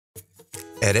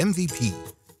At MVP,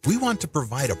 we want to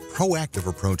provide a proactive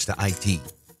approach to IT.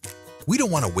 We don't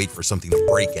want to wait for something to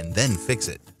break and then fix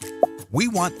it. We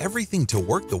want everything to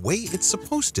work the way it's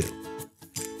supposed to.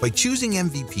 By choosing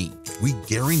MVP, we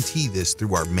guarantee this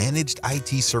through our managed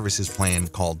IT services plan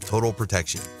called Total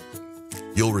Protection.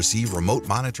 You'll receive remote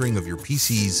monitoring of your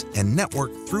PCs and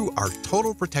network through our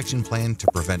Total Protection plan to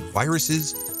prevent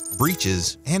viruses,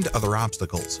 breaches, and other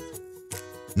obstacles.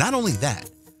 Not only that,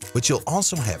 but you'll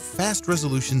also have fast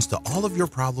resolutions to all of your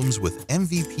problems with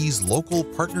MVP's local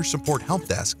partner support help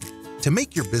desk to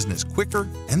make your business quicker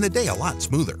and the day a lot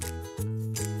smoother.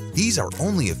 These are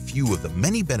only a few of the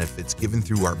many benefits given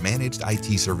through our managed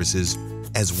IT services,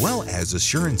 as well as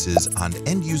assurances on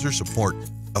end-user support,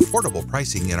 affordable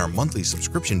pricing in our monthly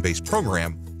subscription-based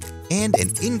program, and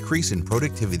an increase in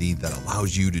productivity that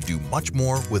allows you to do much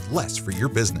more with less for your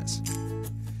business.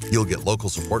 You'll get local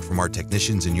support from our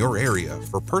technicians in your area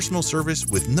for personal service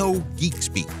with no geek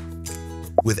speak.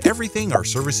 With everything our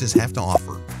services have to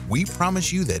offer, we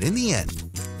promise you that in the end,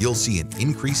 you'll see an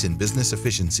increase in business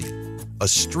efficiency, a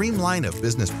streamline of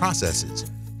business processes,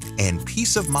 and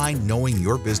peace of mind knowing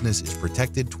your business is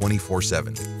protected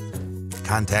 24/7.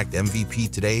 Contact MVP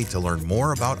today to learn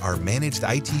more about our managed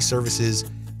IT services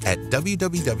at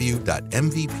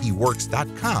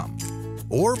www.mvpworks.com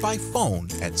or by phone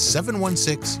at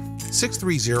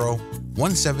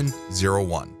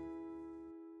 716-630-1701.